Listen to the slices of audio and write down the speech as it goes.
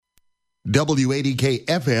WADK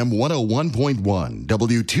FM 101.1,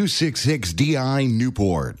 W266DI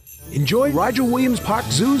Newport. Enjoy Roger Williams Park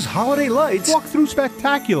Zoo's Holiday Lights. Walk through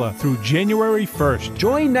Spectacular through January 1st.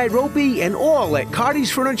 Join Nairobi and all at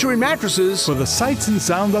Cardi's Furniture and Mattresses For the sights and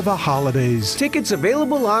sound of the holidays. Tickets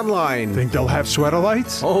available online. Think they'll have sweater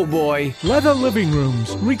lights? Oh boy. Leather living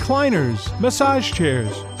rooms, recliners, massage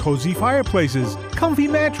chairs, cozy fireplaces, comfy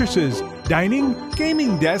mattresses, dining,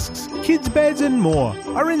 gaming desks, kids' beds, and more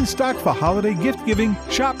are in stock for holiday gift giving.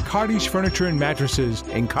 Shop Cardi's Furniture and Mattresses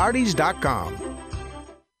And Cardis.com.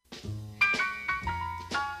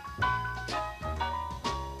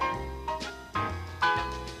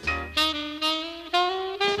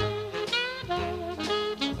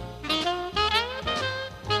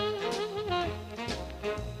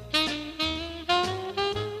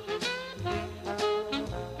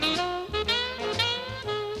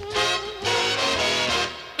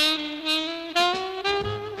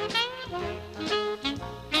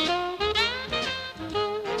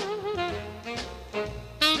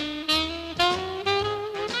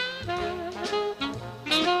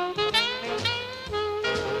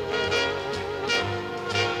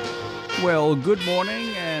 Well, good morning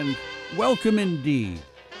and welcome indeed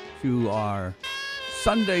to our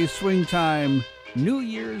Sunday Swing Time New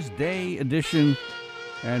Year's Day edition.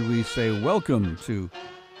 And we say welcome to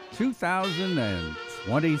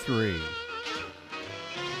 2023.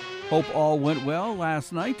 Hope all went well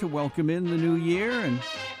last night to welcome in the new year, and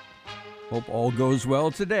hope all goes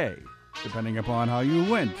well today, depending upon how you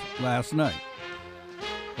went last night.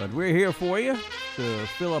 But we're here for you to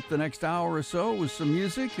fill up the next hour or so with some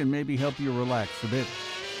music and maybe help you relax a bit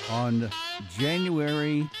on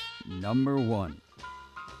January number 1.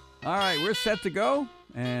 All right, we're set to go,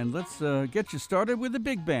 and let's get you started with the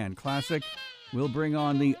big band classic. We'll bring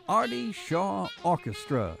on the Artie Shaw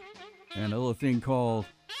Orchestra and a little thing called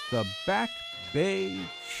the Back Bay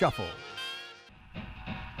Shuffle.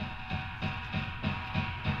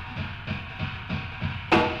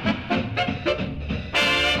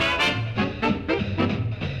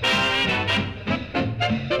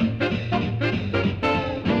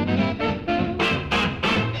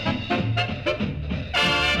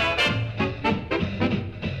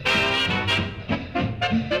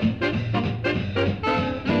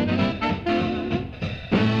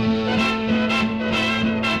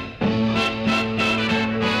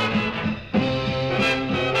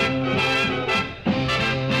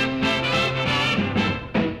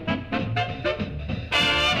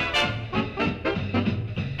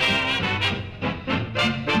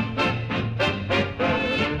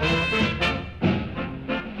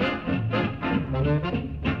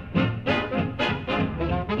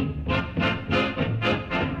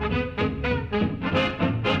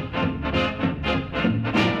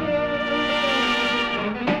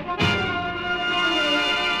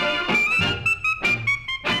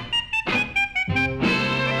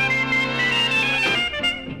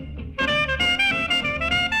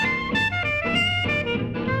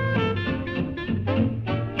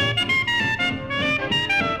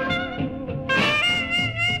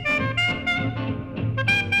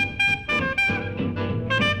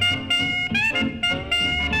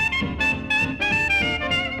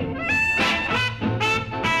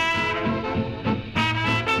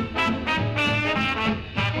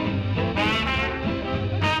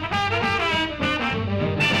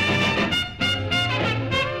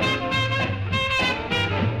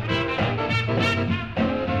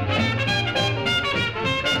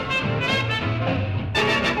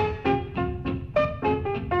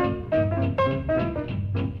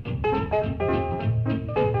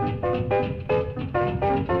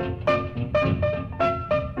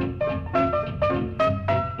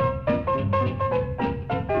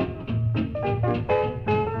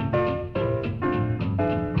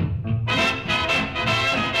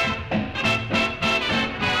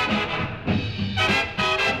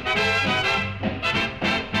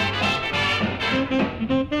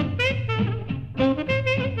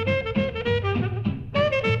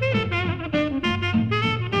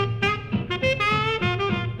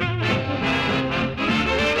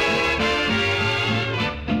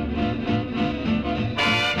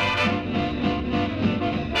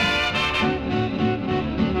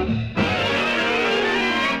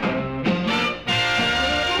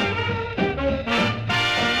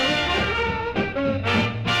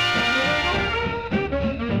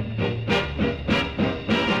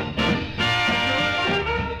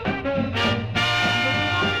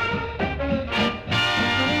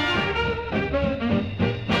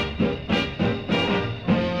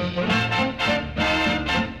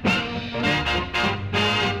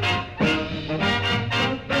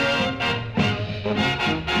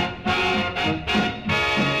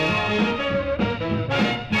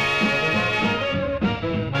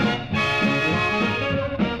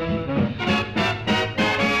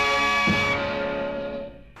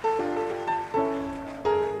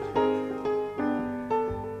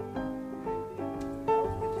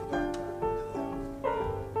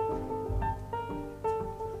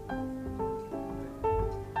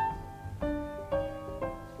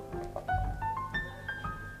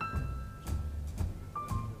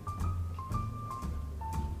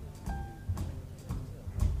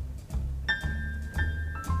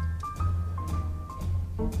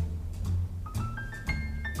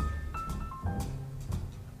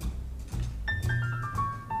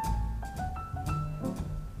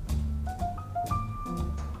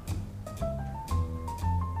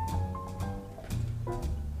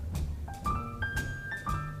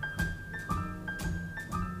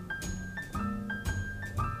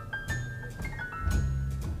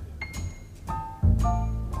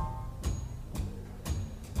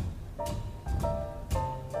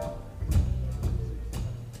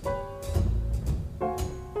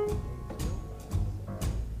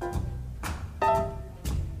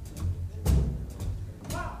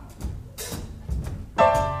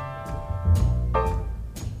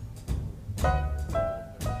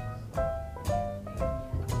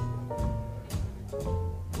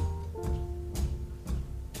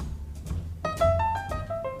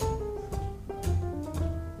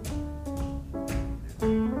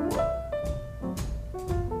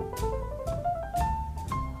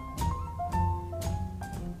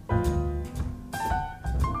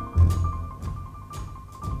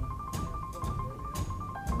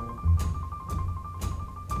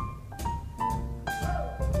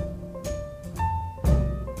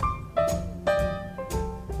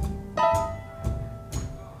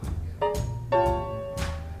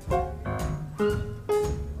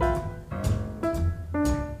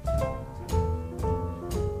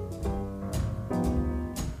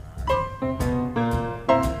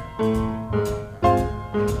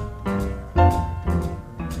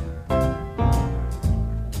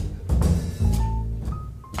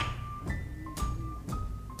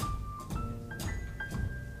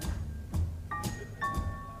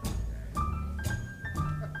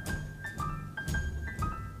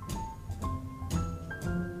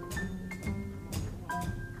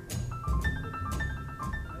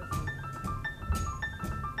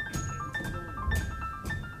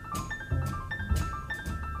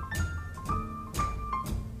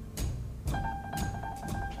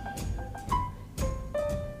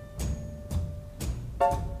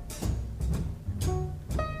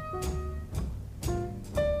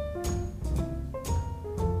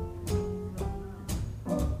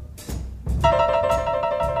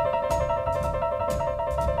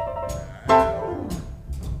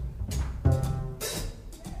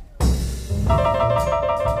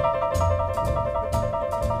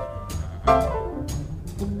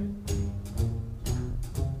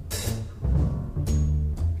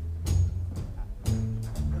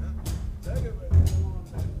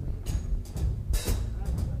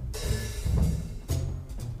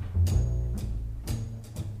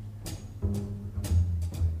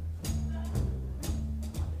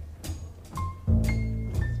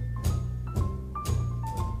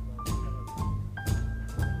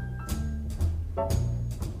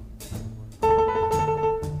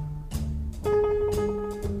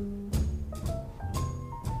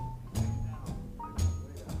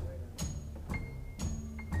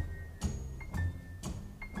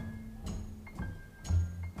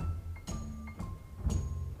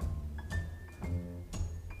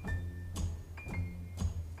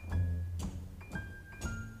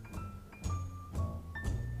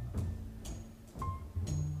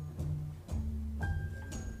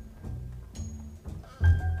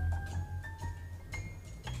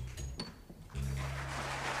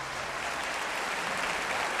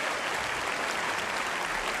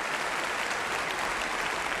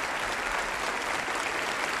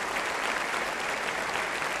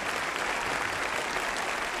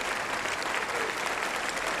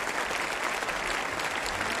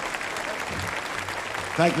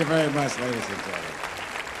 Thank you very much, ladies and gentlemen.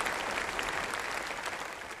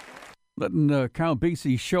 Letting Count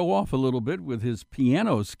Basie show off a little bit with his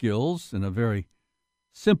piano skills in a very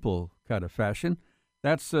simple kind of fashion.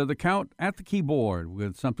 That's the Count at the keyboard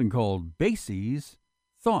with something called Basie's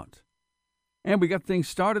Thought. And we got things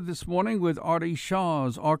started this morning with Artie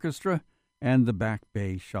Shaw's orchestra and the Back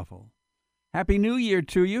Bay Shuffle. Happy New Year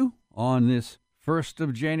to you on this 1st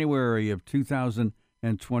of January of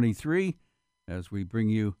 2023 as we bring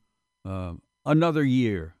you another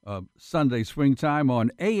year of Sunday Swing Time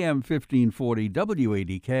on AM 1540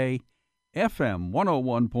 WADK, FM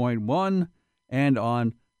 101.1, and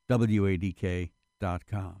on WADK.com.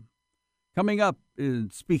 Coming up,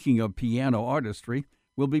 speaking of piano artistry,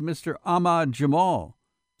 will be Mr. Ahmad Jamal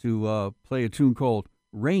to play a tune called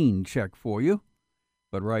Rain Check for you.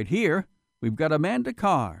 But right here, we've got Amanda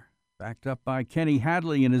Carr, backed up by Kenny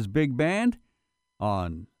Hadley and his big band,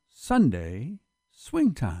 on Sunday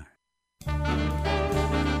Swing Time.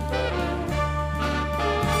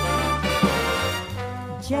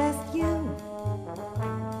 Just you,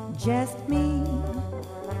 just me.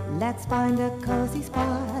 Let's find a cozy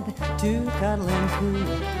spot to cuddle and coo.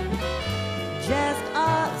 Just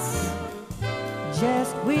us,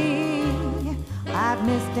 just we. I've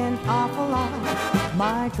missed an awful lot.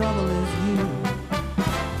 My trouble is you.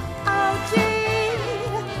 Oh gee,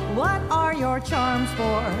 what are your charms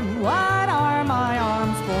for? What are my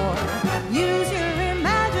arms for? Use your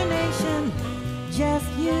imagination. Just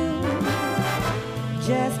you,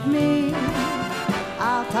 just me.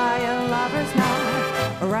 I'll tie a lover's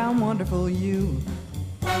knot around wonderful you.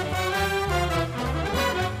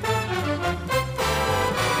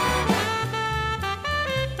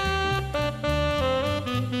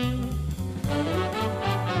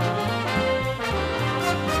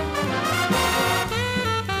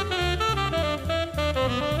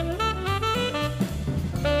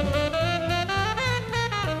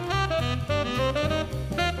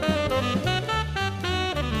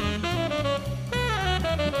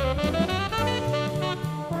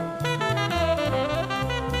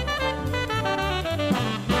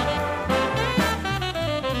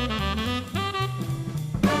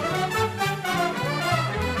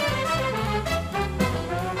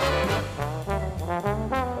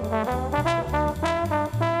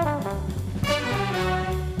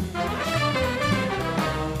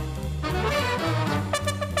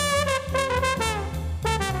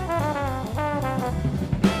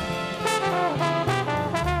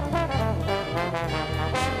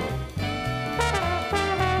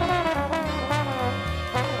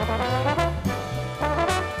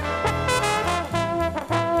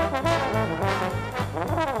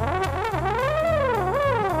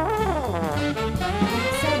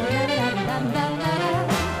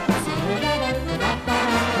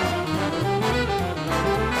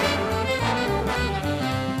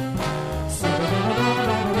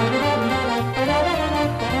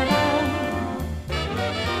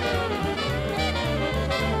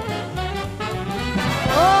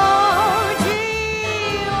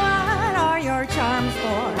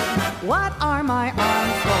 What are my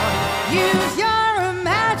arms for? Use your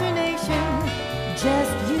imagination.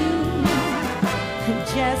 Just you,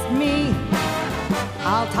 just me.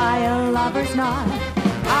 I'll tie a lover's knot.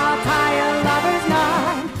 I'll tie a lover's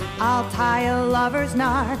knot. I'll tie a lover's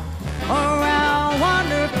knot around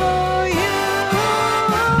wonderful you.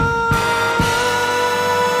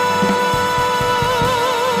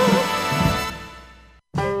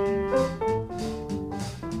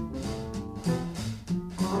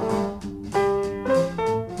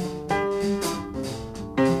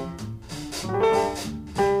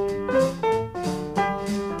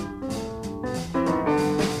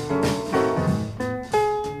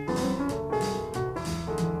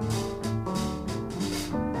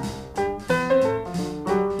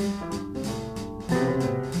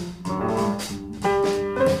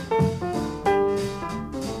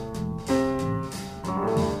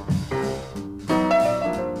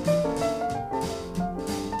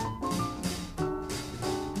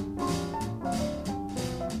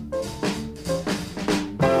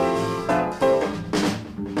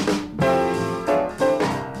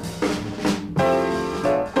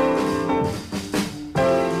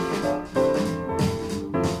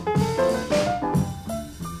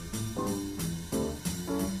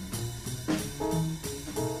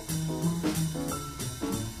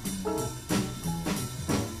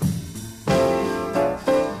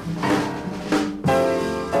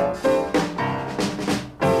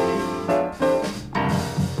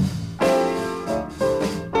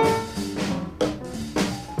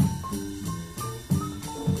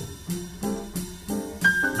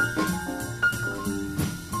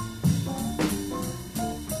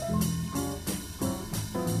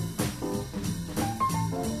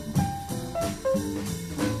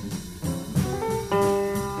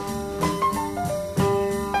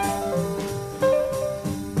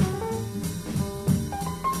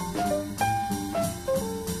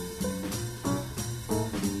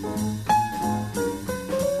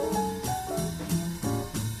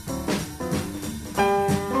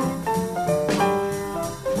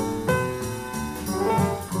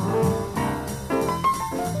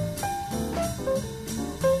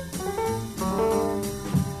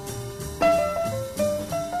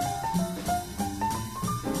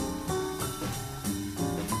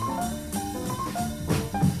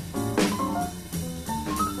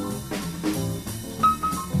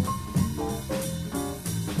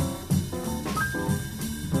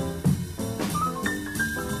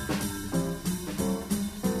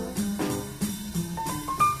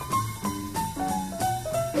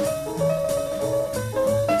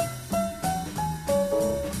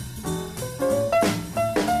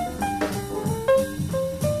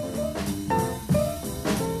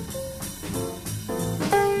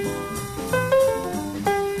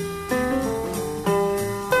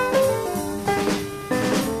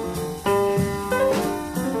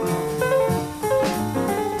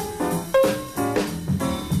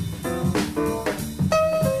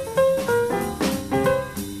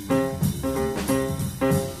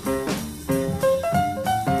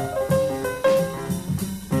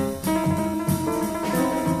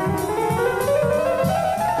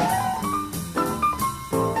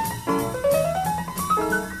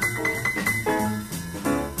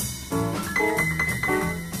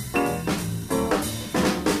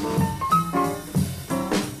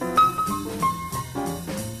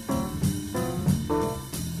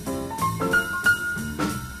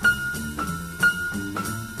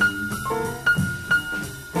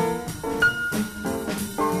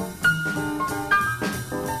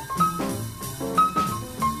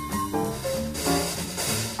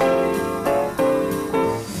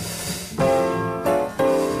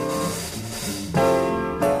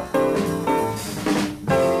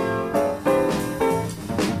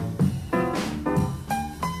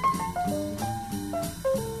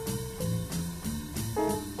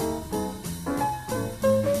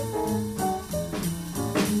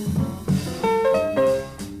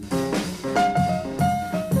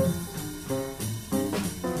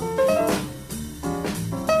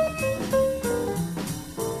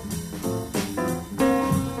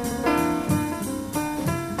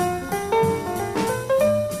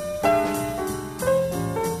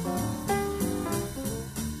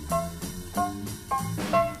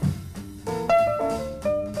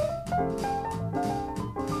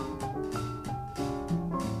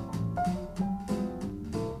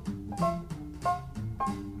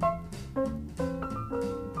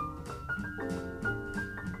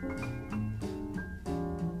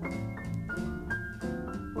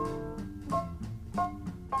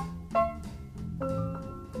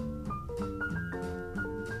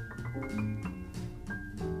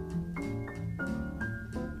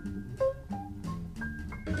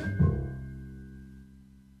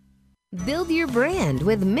 Build your brand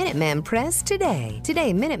with Minuteman Press today.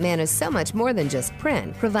 Today, Minuteman is so much more than just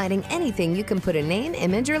print, providing anything you can put a name,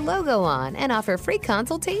 image, or logo on and offer free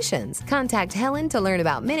consultations. Contact Helen to learn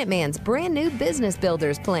about Minuteman's brand new Business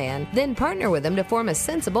Builders plan. Then partner with them to form a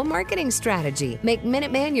sensible marketing strategy. Make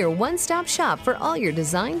Minuteman your one-stop shop for all your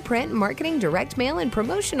design, print, marketing, direct mail, and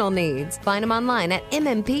promotional needs. Find them online at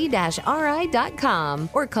mmp-ri.com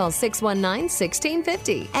or call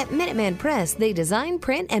 619-1650. At Minuteman Press, they design,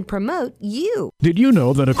 print, and promote you. Did you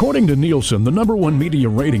know that according to Nielsen, the #1 media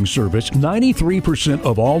rating service, 93%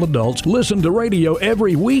 of all adults listen to radio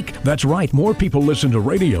every week? That's right, more people listen to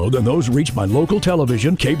radio than those reached by local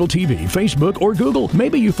television, cable TV, Facebook, or Google.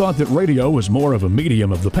 Maybe you thought that radio was more of a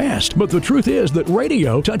medium of the past, but the truth is that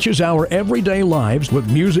radio touches our everyday lives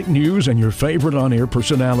with music, news, and your favorite on-air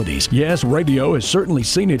personalities. Yes, radio has certainly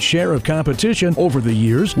seen its share of competition over the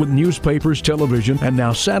years with newspapers, television, and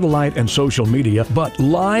now satellite and social media, but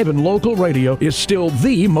live and local radio is still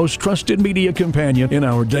the most trusted media companion in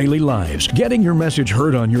our daily lives. Getting your message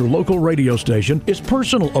heard on your local radio station is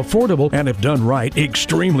personal, affordable, and if done right,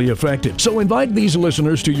 extremely effective. So invite these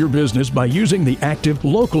listeners to your business by using the active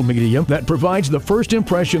local medium that provides the first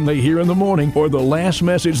impression they hear in the morning or the last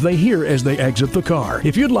message they hear as they exit the car.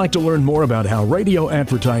 If you'd like to learn more about how radio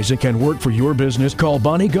advertising can work for your business, call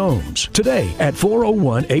Bonnie Gomes today at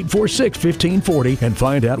 401-846-1540 and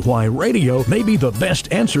find out why radio may be the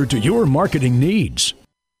best answer to your marketing needs.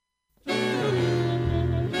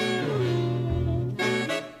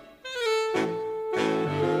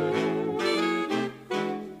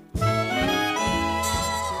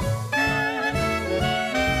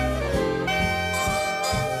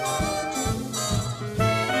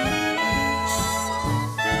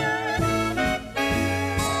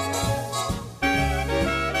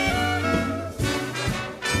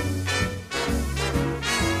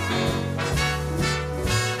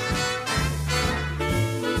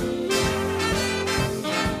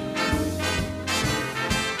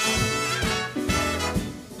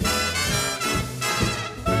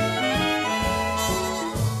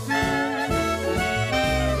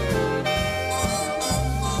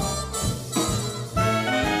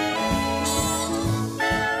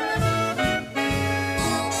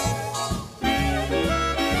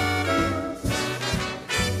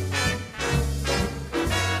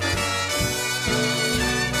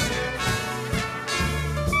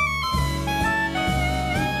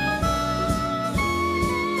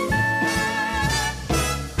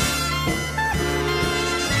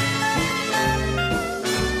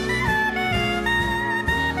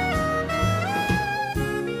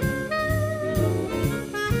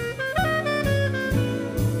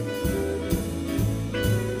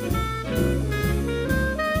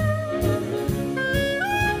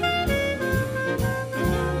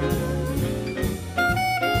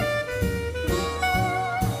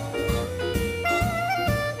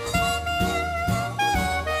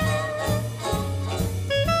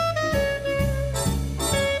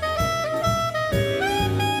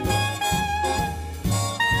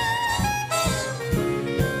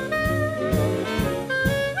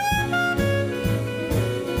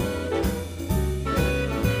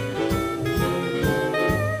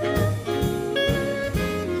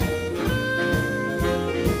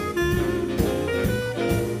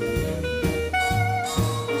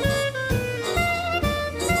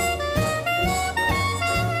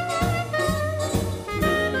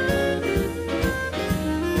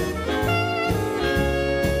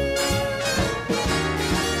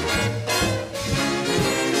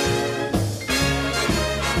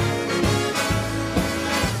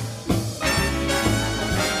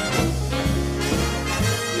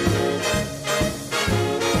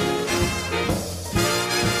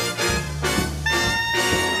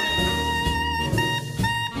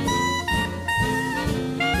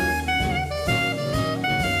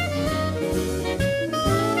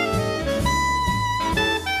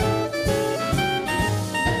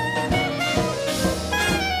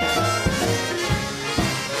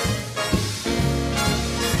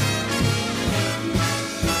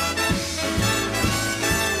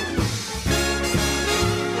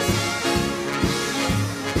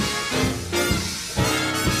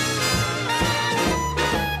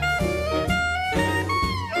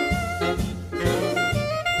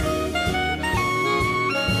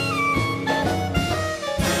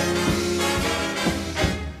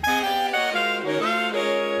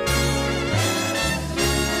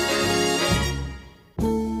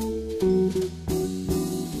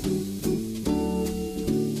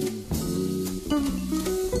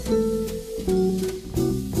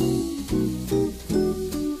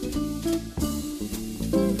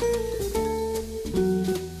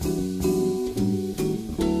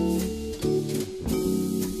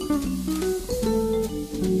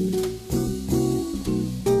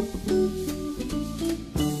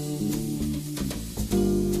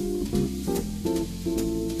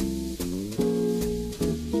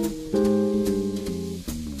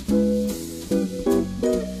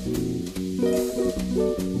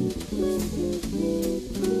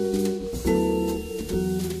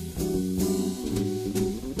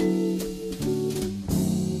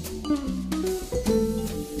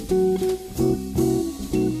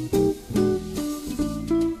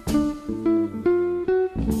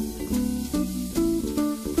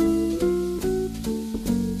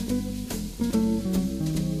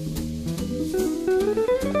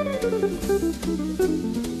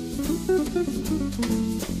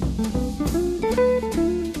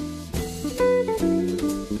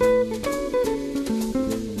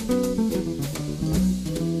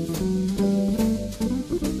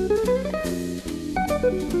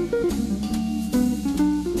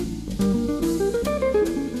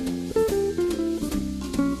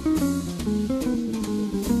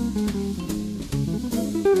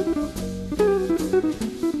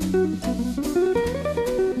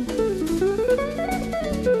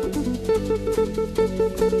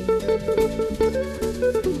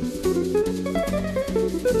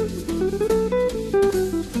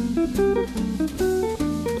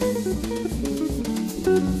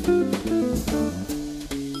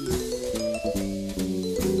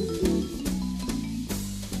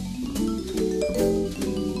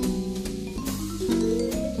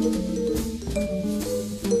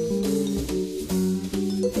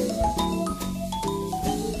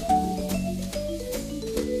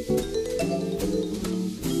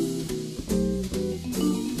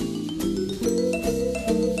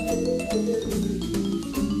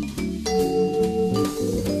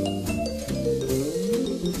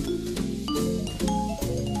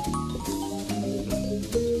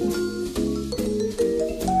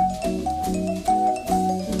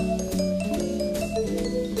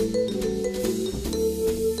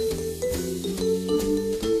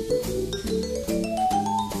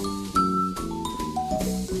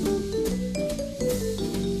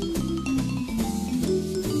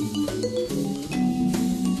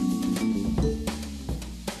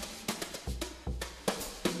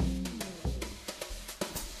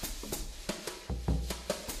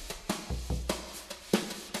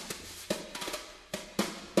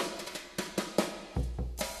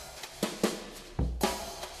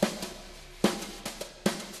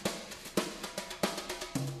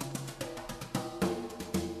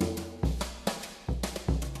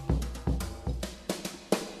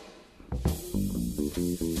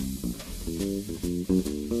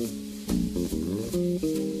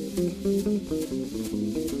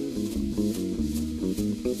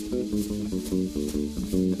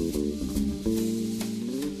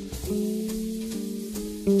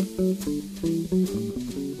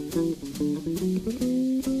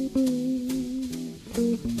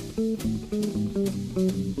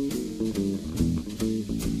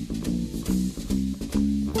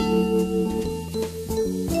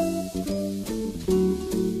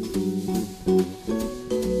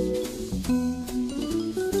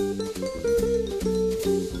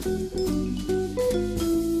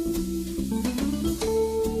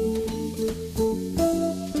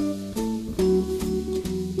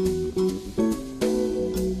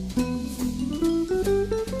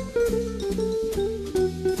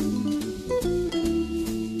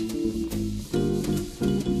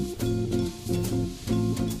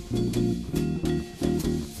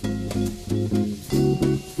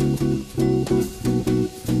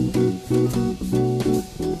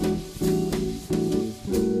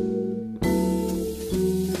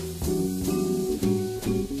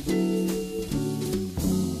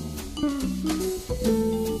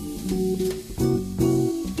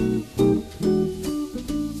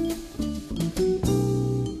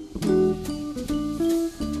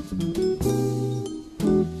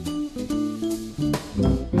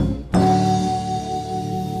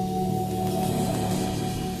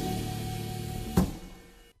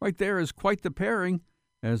 Right there is quite the pairing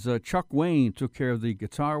as Chuck Wayne took care of the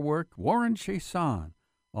guitar work. Warren Chaisson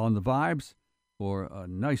on the vibes for a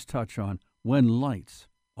nice touch on When Lights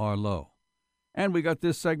Are Low. And we got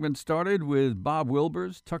this segment started with Bob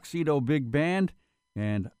Wilbur's Tuxedo Big Band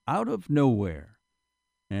and Out of Nowhere.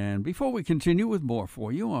 And before we continue with more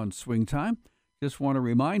for you on Swing Time, just want to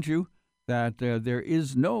remind you that there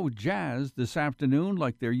is no jazz this afternoon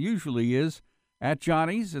like there usually is at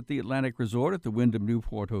Johnny's at the Atlantic Resort at the Wyndham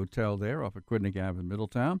Newport Hotel there off of Quidnick Ave in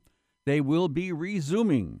Middletown. They will be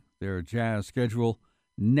resuming their jazz schedule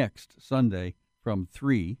next Sunday from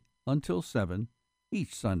 3 until 7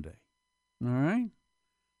 each Sunday. All right?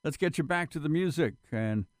 Let's get you back to the music.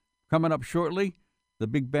 And coming up shortly, the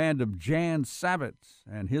big band of Jan Sabat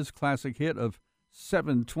and his classic hit of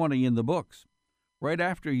 720 in the Books. Right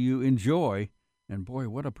after you enjoy, and boy,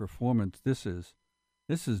 what a performance this is.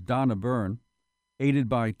 This is Donna Byrne, aided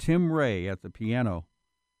by Tim Ray at the piano,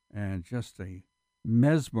 and just a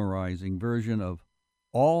mesmerizing version of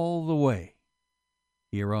All the Way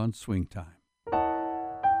here on Swing Time.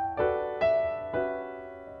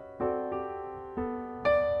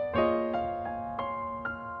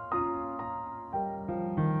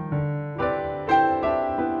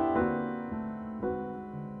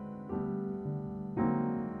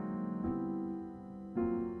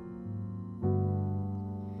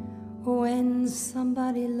 When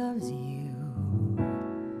somebody loves you,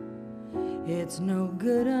 it's no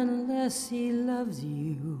good unless he loves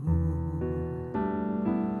you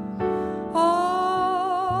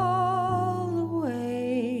all the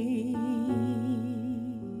way.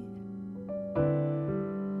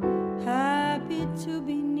 Happy to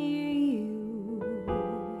be near you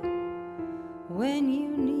when you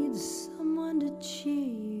need someone to cheer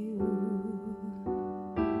you.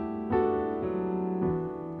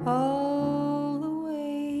 All the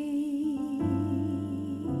way,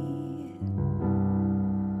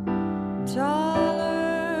 taller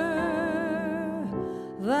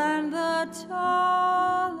than the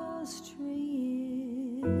tallest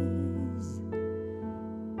tree is.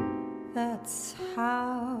 That's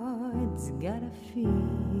how it's gotta feel.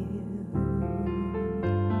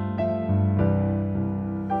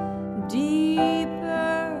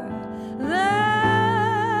 deeper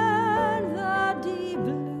than the deep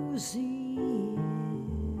blue sea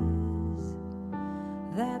is.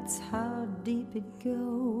 That's how deep it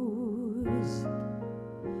goes.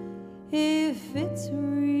 If it's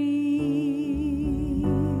real,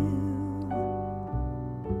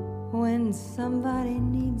 when somebody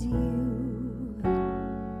needs you,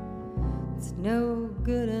 it's no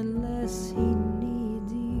good unless he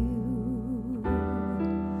needs you.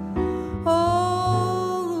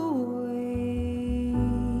 All the way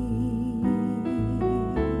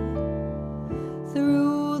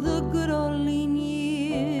through the good old lean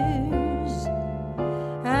years,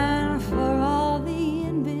 and for all the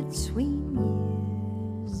in-between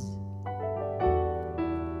years.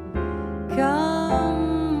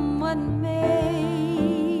 Come what may,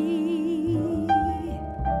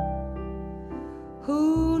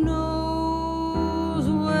 who knows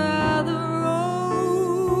where the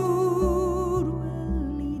road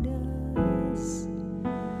will lead us?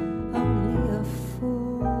 Only a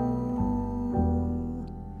fool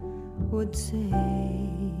would say.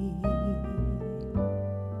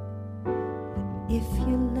 If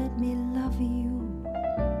you let me love you,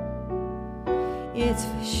 it's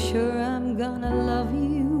for sure I'm gonna love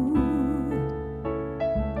you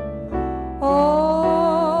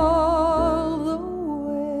all the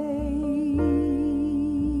way,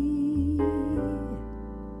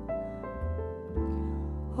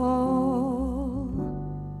 all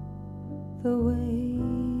the way.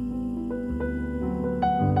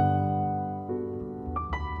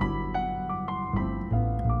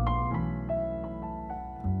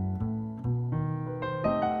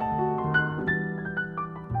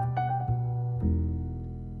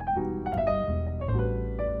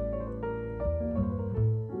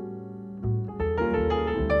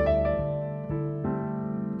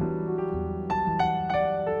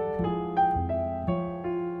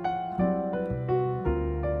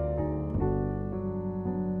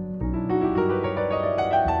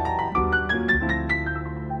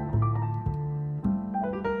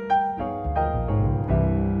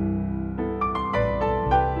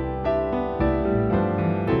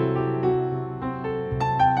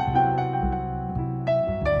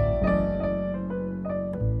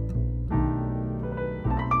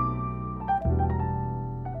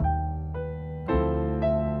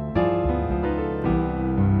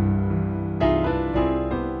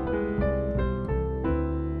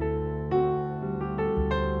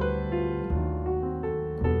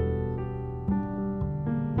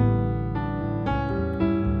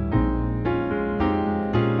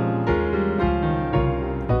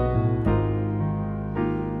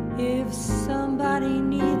 If somebody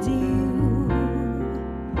needs you,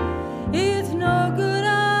 it's no good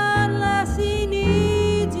unless he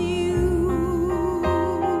needs you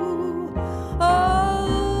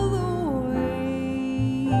all the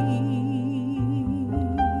way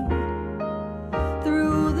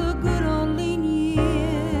through the good old lean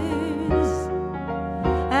years,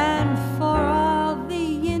 and for all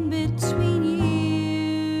the in-between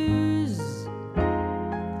years.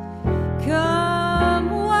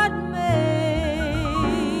 Come what may,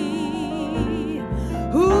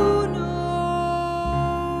 who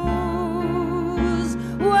knows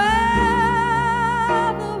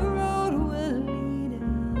where the road will lead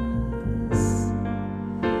us?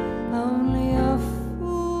 Only a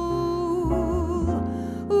fool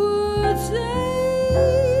would say.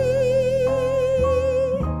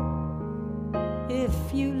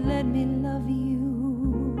 If you let me love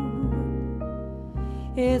you,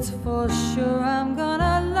 it's for sure I'm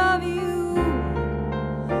gonna love you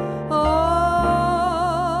all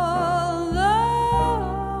the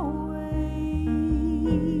way,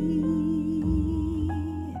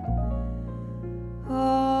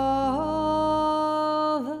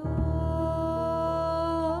 all the way.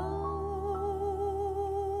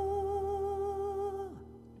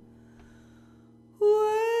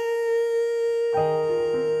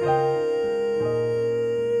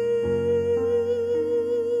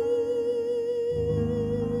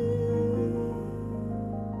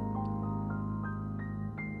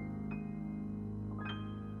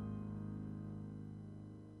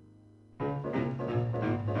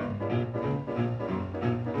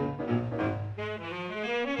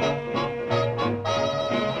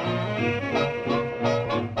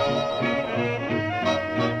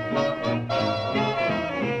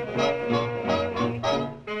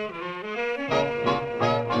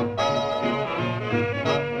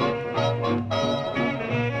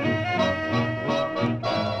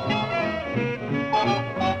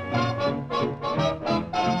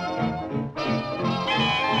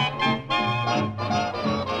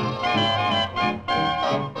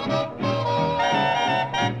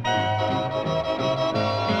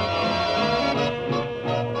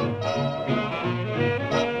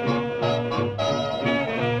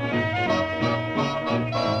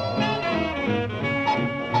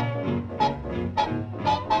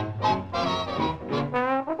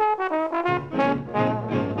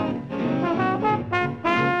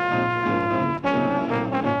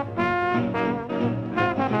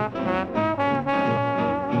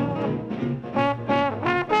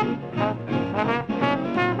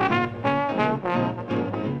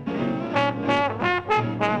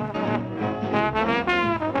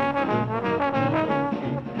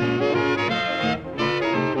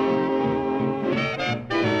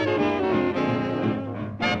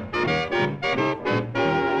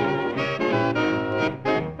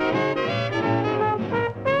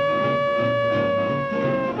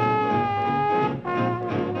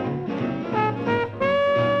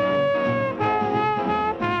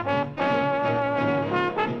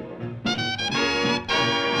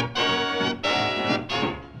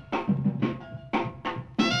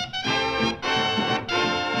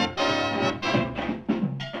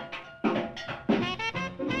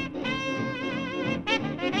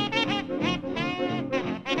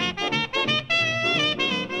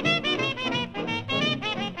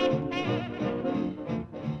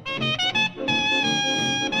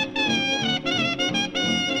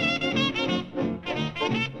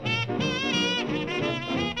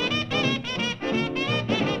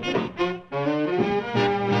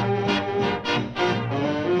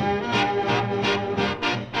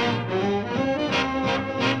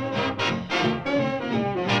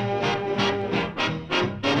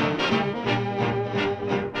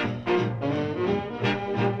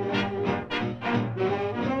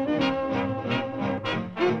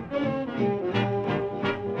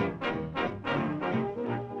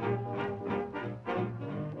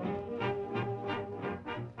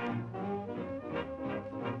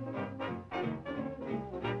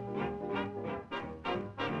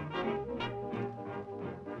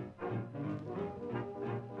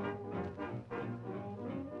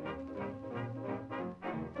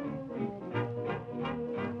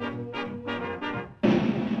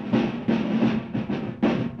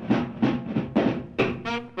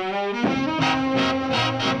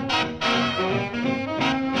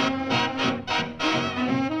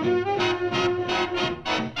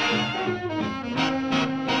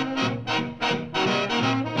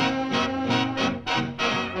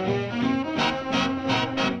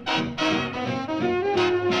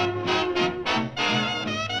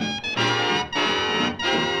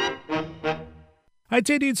 It's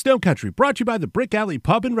 80 Snow Country, brought to you by the Brick Alley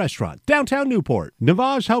Pub and Restaurant, downtown Newport.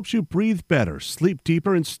 Navage helps you breathe better, sleep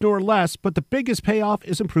deeper, and snore less, but the biggest payoff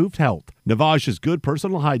is improved health. Navage is good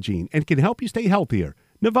personal hygiene and can help you stay healthier.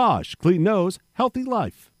 Navage, clean nose, healthy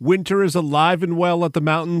life. Winter is alive and well at the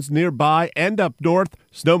mountains nearby and up north.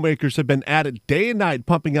 Snowmakers have been at it day and night,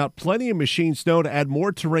 pumping out plenty of machine snow to add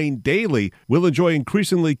more terrain daily. We'll enjoy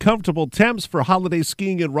increasingly comfortable temps for holiday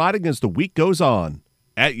skiing and riding as the week goes on.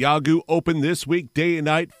 At Yawgoo, open this week, day and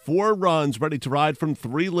night, 4 runs ready to ride from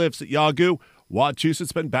 3 lifts at Yawgoo.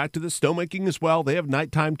 Wachusett's been back to the snowmaking as well. They have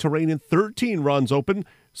nighttime terrain and 13 runs open.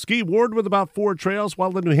 Ski Ward with about 4 trails,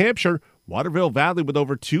 while in New Hampshire, Waterville Valley with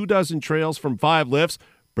over 24 trails from 5 lifts.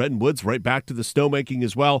 Bretton Woods right back to the snowmaking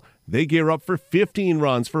as well. They gear up for 15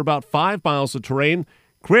 runs for about 5 miles of terrain.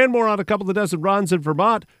 Cranmore on a couple of dozen runs in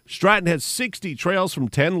Vermont. Stratton has 60 trails from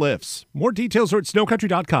 10 lifts. More details are at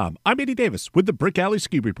snowcountry.com. I'm Eddie Davis with the Brick Alley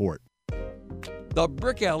Ski Report. The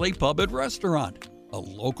Brick Alley Pub and Restaurant, a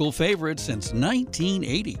local favorite since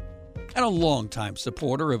 1980 and a longtime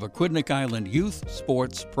supporter of Aquidneck Island youth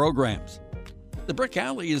sports programs. The Brick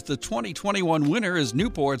Alley is the 2021 winner as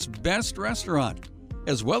Newport's best restaurant,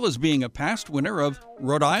 as well as being a past winner of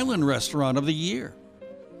Rhode Island Restaurant of the Year.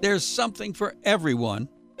 There's something for everyone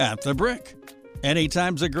at the Brick.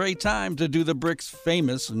 Anytime's a great time to do the Brick's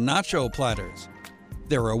famous nacho platters.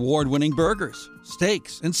 Their award-winning burgers,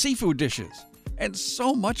 steaks, and seafood dishes, and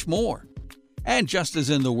so much more. And just as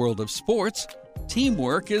in the world of sports,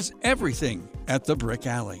 teamwork is everything at the Brick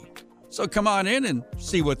Alley. So come on in and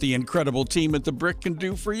see what the incredible team at the Brick can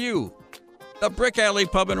do for you. The Brick Alley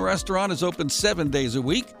Pub and Restaurant is open 7 days a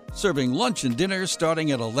week, serving lunch and dinner starting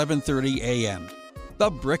at 11:30 a.m. The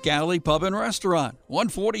Brick Alley Pub and Restaurant,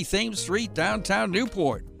 140 Thames Street, downtown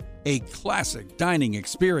Newport. A classic dining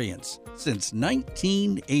experience since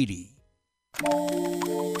 1980.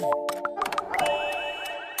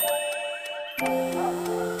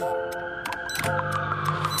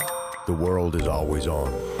 The world is always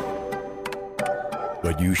on,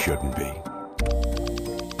 but you shouldn't be.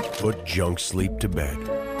 Put junk sleep to bed.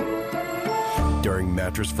 During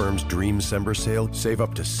Mattress Firm's Dreamcember sale, save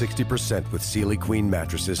up to 60% with Sealy Queen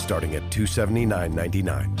mattresses starting at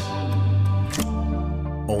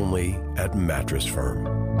 $279.99. Only at Mattress Firm.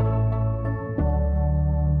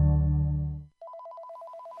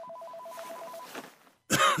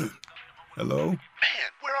 Hello? Man,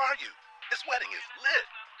 where are you? This wedding is lit.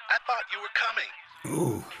 I thought you were coming.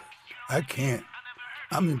 Oh, I can't.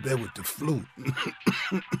 I'm in bed with the flu. The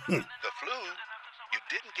flu? You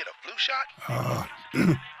didn't get a flu shot?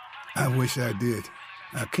 I wish I did.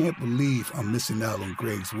 I can't believe I'm missing out on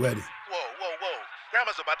Greg's wedding. Whoa.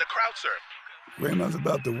 Grandma's about to crowd surf. Grandma's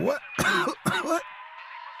about to what? What?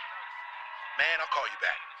 Man, I'll call you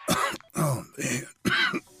back. Oh, man.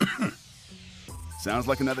 Sounds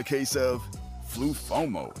like another case of flu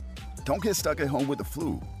FOMO. Don't get stuck at home with the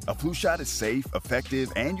flu. A flu shot is safe, effective,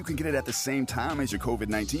 and you can get it at the same time as your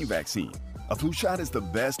COVID-19 vaccine. A flu shot is the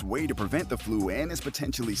best way to prevent the flu and its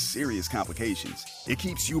potentially serious complications. It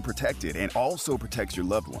keeps you protected and also protects your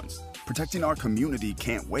loved ones. Protecting our community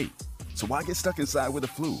can't wait. So why get stuck inside with the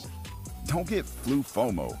flu? Don't get flu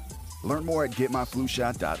FOMO. Learn more at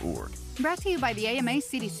getmyflushot.org. Brought to you by the AMA,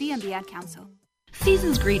 CDC, and the Ad Council.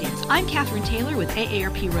 Season's greetings. I'm Catherine Taylor with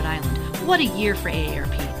AARP Rhode Island. What a year for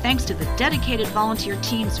AARP. Thanks to the dedicated volunteer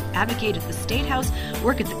teams who advocate at the State House,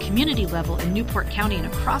 work at the community level in Newport County and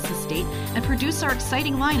across the state, and produce our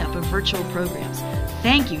exciting lineup of virtual programs.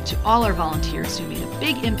 Thank you to all our volunteers who made a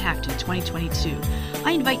big impact in 2022.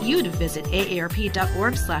 I invite you to visit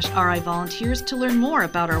aarp.org/RI volunteers to learn more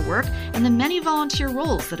about our work and the many volunteer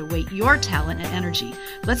roles that await your talent and energy.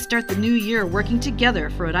 Let's start the new year working together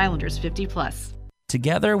for Rhode Islanders 50+.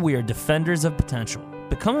 Together, we are defenders of potential.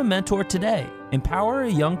 Become a mentor today. Empower a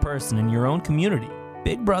young person in your own community.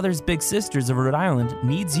 Big Brothers Big Sisters of Rhode Island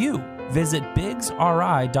needs you. Visit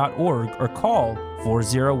bigsri.org or call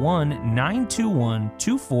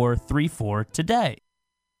 401-921-2434 today.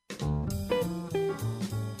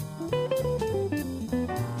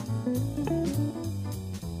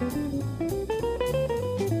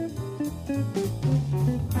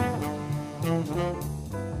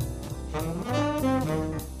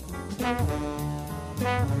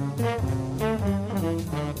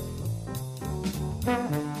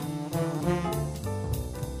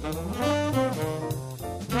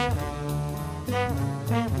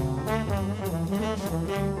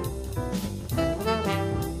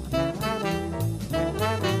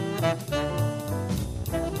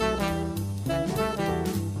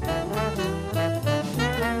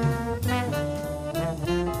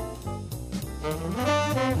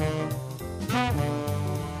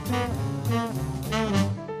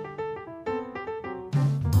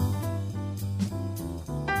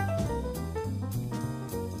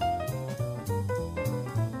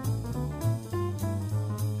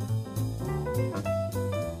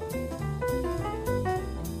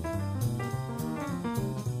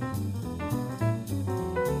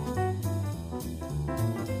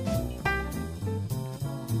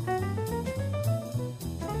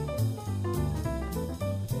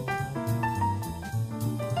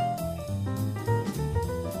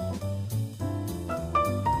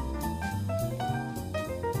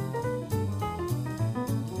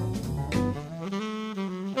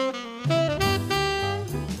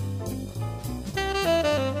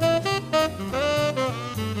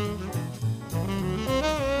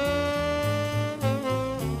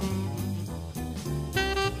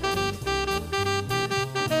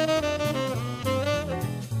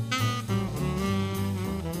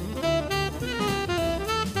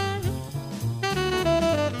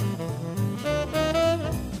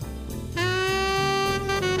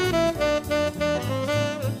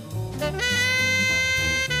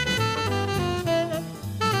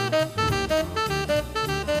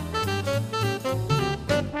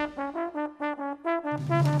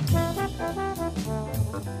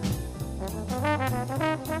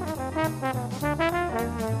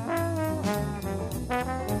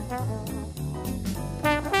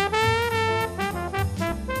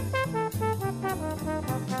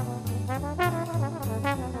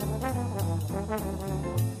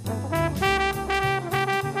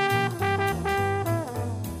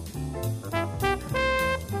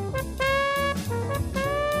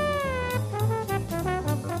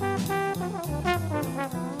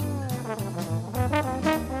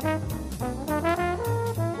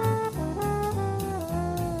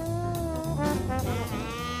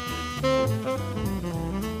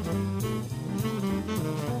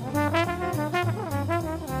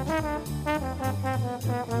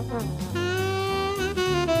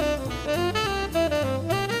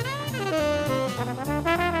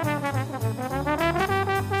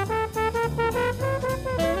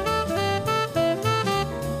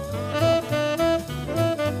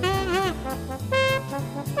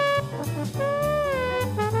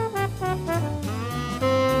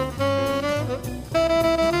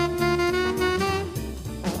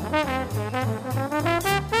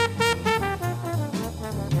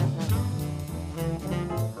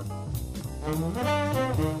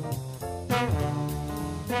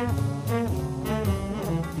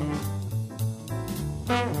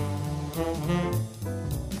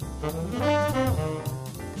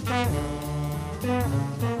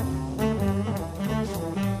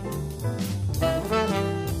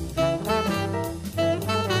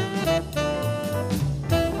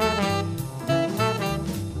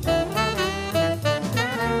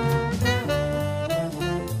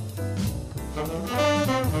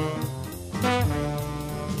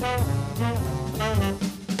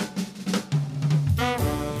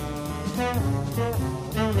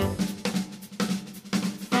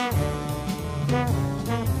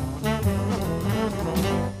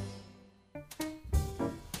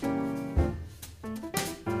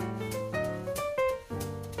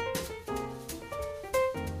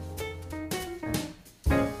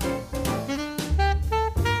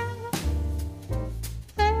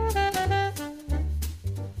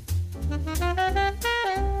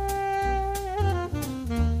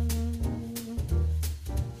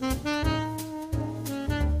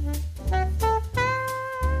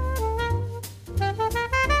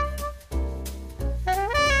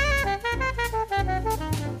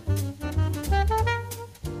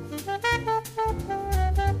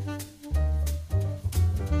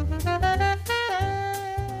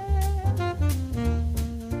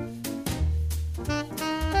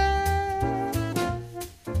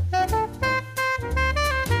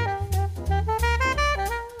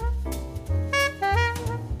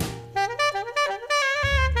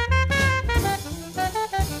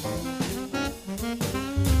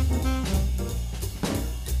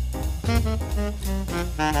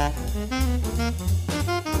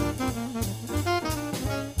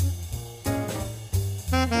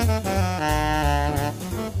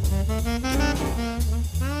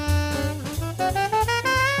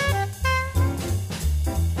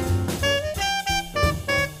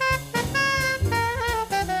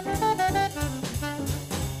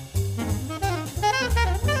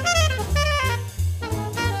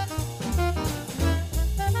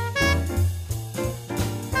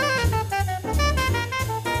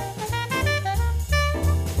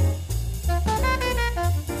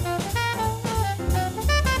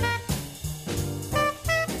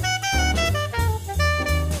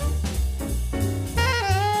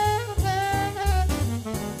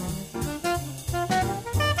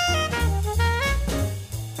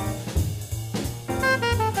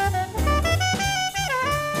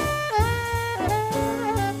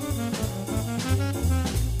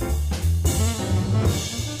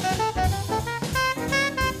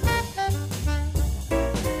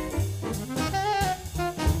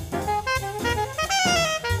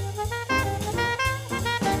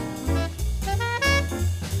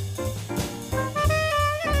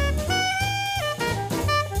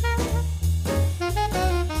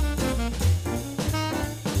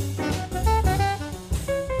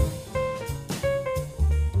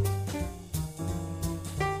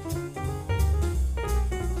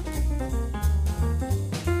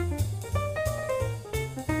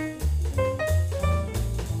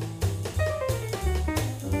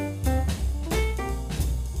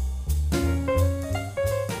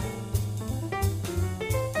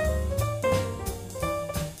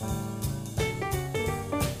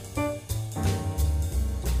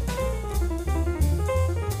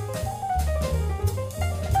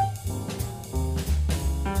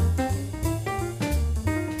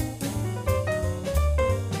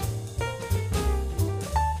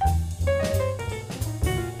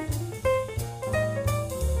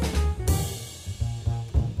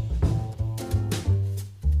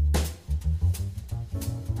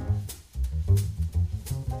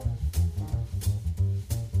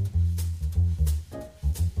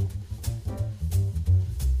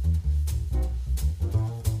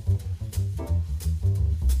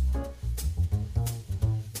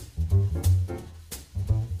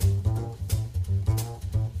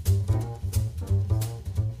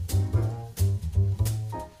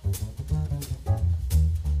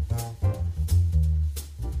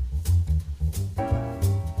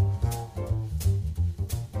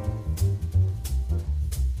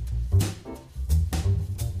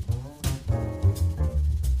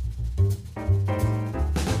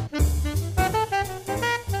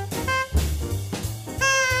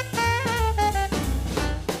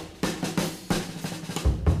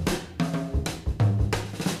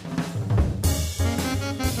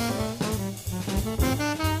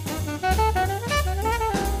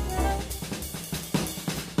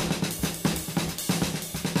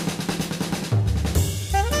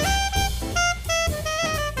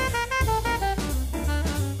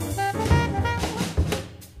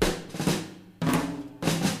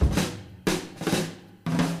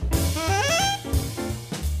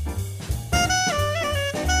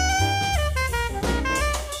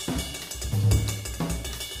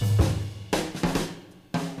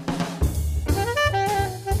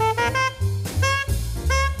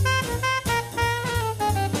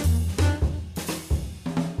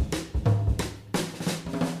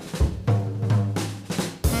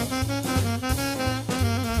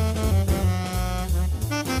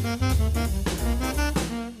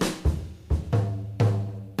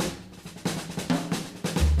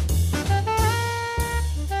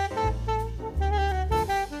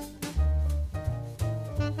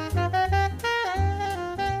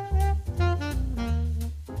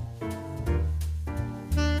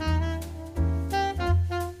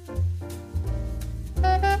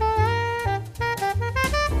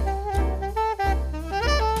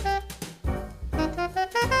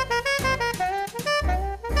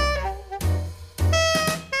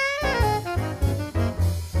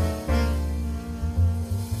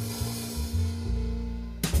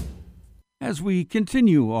 as we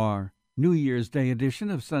continue our New Year's Day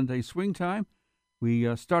edition of Sunday Swing Time,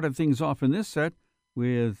 we started things off in this set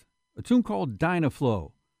with a tune called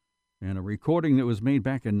Dynaflow, and a recording that was made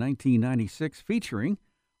back in 1996 featuring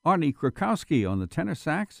Arnie Krakowski on the tenor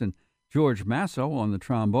sax and George Masso on the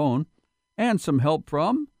trombone, and some help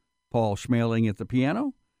from Paul Schmeling at the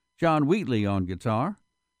piano, John Wheatley on guitar,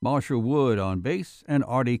 Marshall Wood on bass, and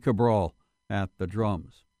Artie Cabral at the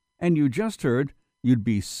drums. And you just heard You'd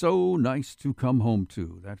Be So Nice to Come Home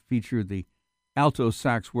To. That featured the alto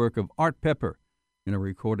sax work of Art Pepper in a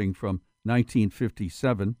recording from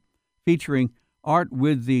 1957, featuring Art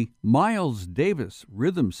with the Miles Davis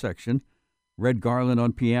rhythm section, Red Garland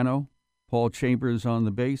on piano, Paul Chambers on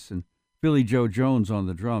the bass, and Philly Joe Jones on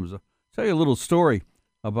the drums. I'll tell you a little story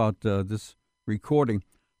about this recording.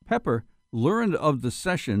 Pepper learned of the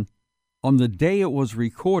session on the day it was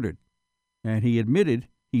recorded, and he admitted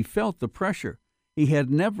he felt the pressure. He had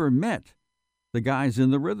never met the guys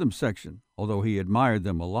in the rhythm section, although he admired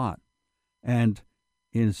them a lot. And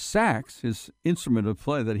in sax, his instrument of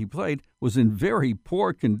play that he played was in very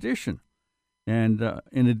poor condition. And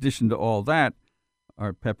in addition to all that,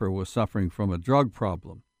 Art Pepper was suffering from a drug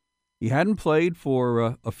problem. He hadn't played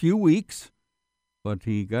for a few weeks, but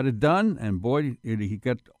he got it done, and boy, he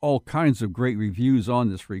got all kinds of great reviews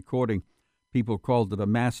on this recording. People called it a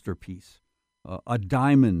masterpiece, a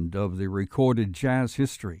diamond of the recorded jazz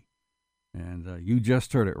history. And you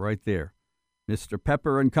just heard it right there. Mr.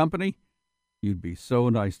 Pepper and Company, You'd Be So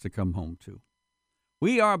Nice to Come Home To.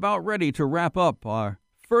 We are about ready to wrap up our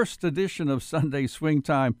first edition of Sunday Swing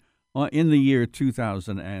Time in the year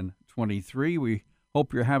 2023. We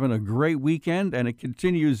hope you're having a great weekend, and it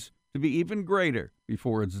continues to be even greater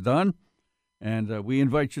before it's done. And we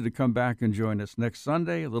invite you to come back and join us next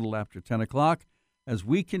Sunday, a little after 10 o'clock, as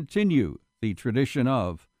we continue the tradition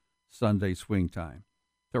of Sunday Swing Time.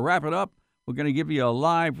 To wrap it up, we're going to give you a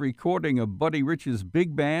live recording of Buddy Rich's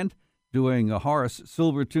big band doing a Horace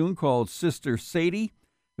Silver tune called Sister Sadie.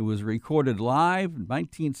 It was recorded live in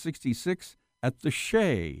 1966 at the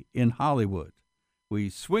Shea in Hollywood. We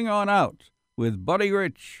swing on out with Buddy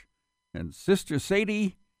Rich and Sister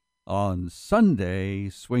Sadie on Sunday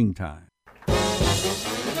Swing Time.